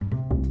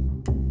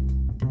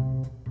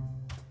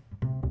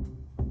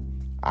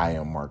I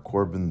am Mark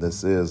Corbin.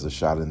 This is a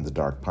Shot in the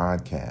Dark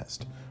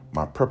podcast.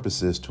 My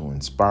purpose is to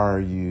inspire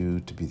you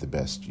to be the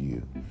best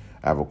you.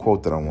 I have a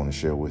quote that I want to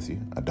share with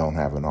you. I don't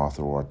have an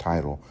author or a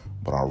title,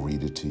 but I'll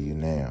read it to you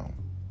now.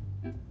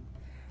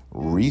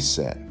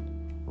 Reset,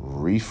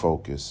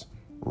 refocus,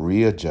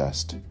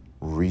 readjust,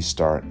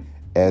 restart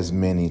as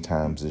many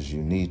times as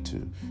you need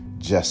to.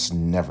 Just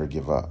never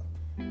give up.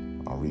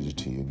 I'll read it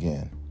to you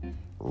again.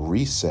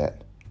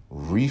 Reset,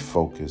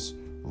 refocus,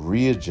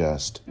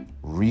 readjust,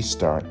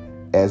 restart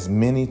as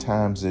many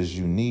times as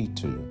you need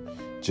to.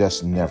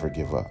 Just never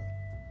give up.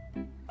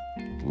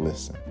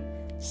 Listen,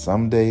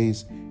 some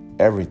days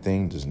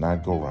everything does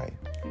not go right.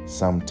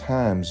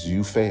 Sometimes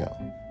you fail.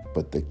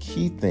 But the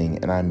key thing,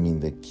 and I mean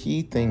the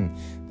key thing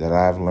that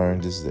I've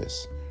learned is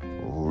this: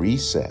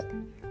 reset,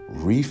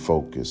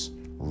 refocus,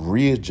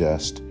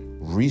 readjust,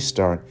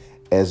 restart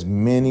as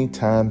many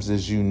times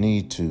as you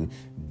need to.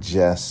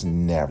 Just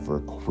never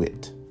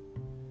quit.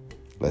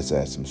 Let's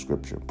add some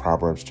scripture.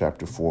 Proverbs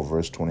chapter 4,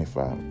 verse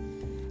 25.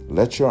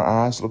 Let your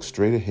eyes look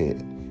straight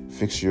ahead.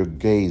 Fix your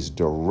gaze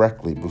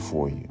directly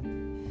before you.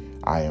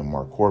 I am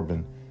Mark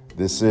Corbin.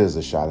 This is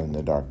a Shot in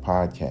the Dark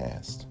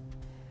podcast.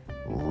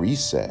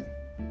 Reset,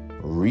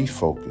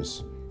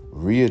 refocus,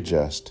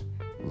 readjust,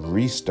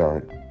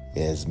 restart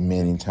as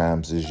many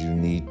times as you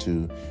need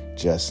to.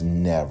 Just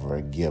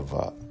never give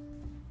up.